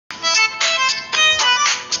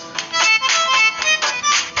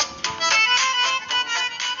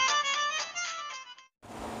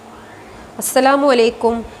അസ്സലാമു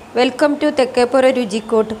അലൈക്കും. Welcome to തെക്കേപ്പുറ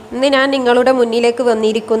രുചിക്കൂട്ട്. ഇന്ന് ഞാൻ നിങ്ങളുടെ മുന്നിലേക്ക്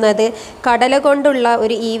വന്നിരിക്കുന്നത് കടല കൊണ്ടുള്ള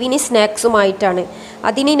ഒരു ഈവനിങ് സ്നാക്സുമായിട്ടാണ്.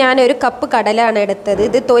 അതിന് ഞാൻ ഒരു കപ്പ് കടലയാണ് എടുത്തത്.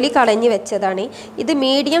 ഇത് തൊലി കളഞ്ഞ് വെച്ചതാണ്. ഇത്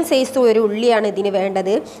മീഡിയം സൈസ് ഒരു ഉള്ളിയാണ് ഇതിന്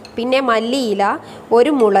വേണ്ടത്. പിന്നെ മല്ലിയില,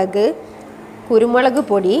 ഒരു മുളക്, കുരുമുളക്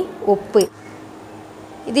പൊടി, ഉപ്പ്.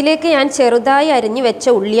 ഇതിലേക്ക് ഞാൻ ചെറുതായി അരിഞ്ഞ് വെച്ച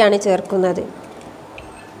ഉള്ളിയാണ് ചേർക്കുന്നത്.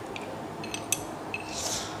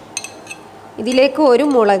 ഇതിലേക്ക് ഒരു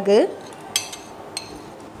മുളക്,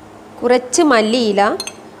 കുറച്ച് മല്ലിയില,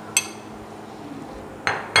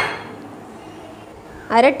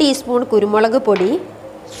 അര ടീസ്പൂൺ കുരുമുളക് പൊടി,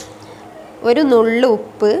 ഒരു നുള്ളു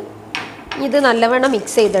ഉപ്പ്. ഇത് നല്ലവണ്ണം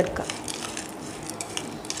മിക്സ് ചെയ്തെടുക്കാം.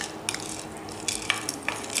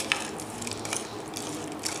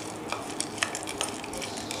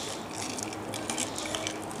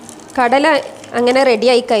 കടല അങ്ങനെ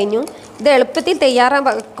റെഡിയായി കഴിഞ്ഞു. ഇത് എളുപ്പത്തിൽ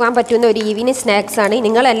തയ്യാറാക്കാൻ പറ്റുന്ന ഒരു ഈവനിങ് സ്നാക്സാണ്.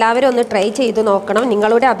 നിങ്ങളെല്ലാവരും ഒന്ന് ട്രൈ ചെയ്ത് നോക്കണം.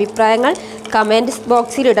 നിങ്ങളുടെ അഭിപ്രായങ്ങൾ കമൻറ്റ്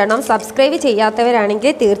ബോക്സിൽ ഇടണം. സബ്സ്ക്രൈബ്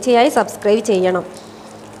ചെയ്യാത്തവരാണെങ്കിൽ തീർച്ചയായും സബ്സ്ക്രൈബ് ചെയ്യണം.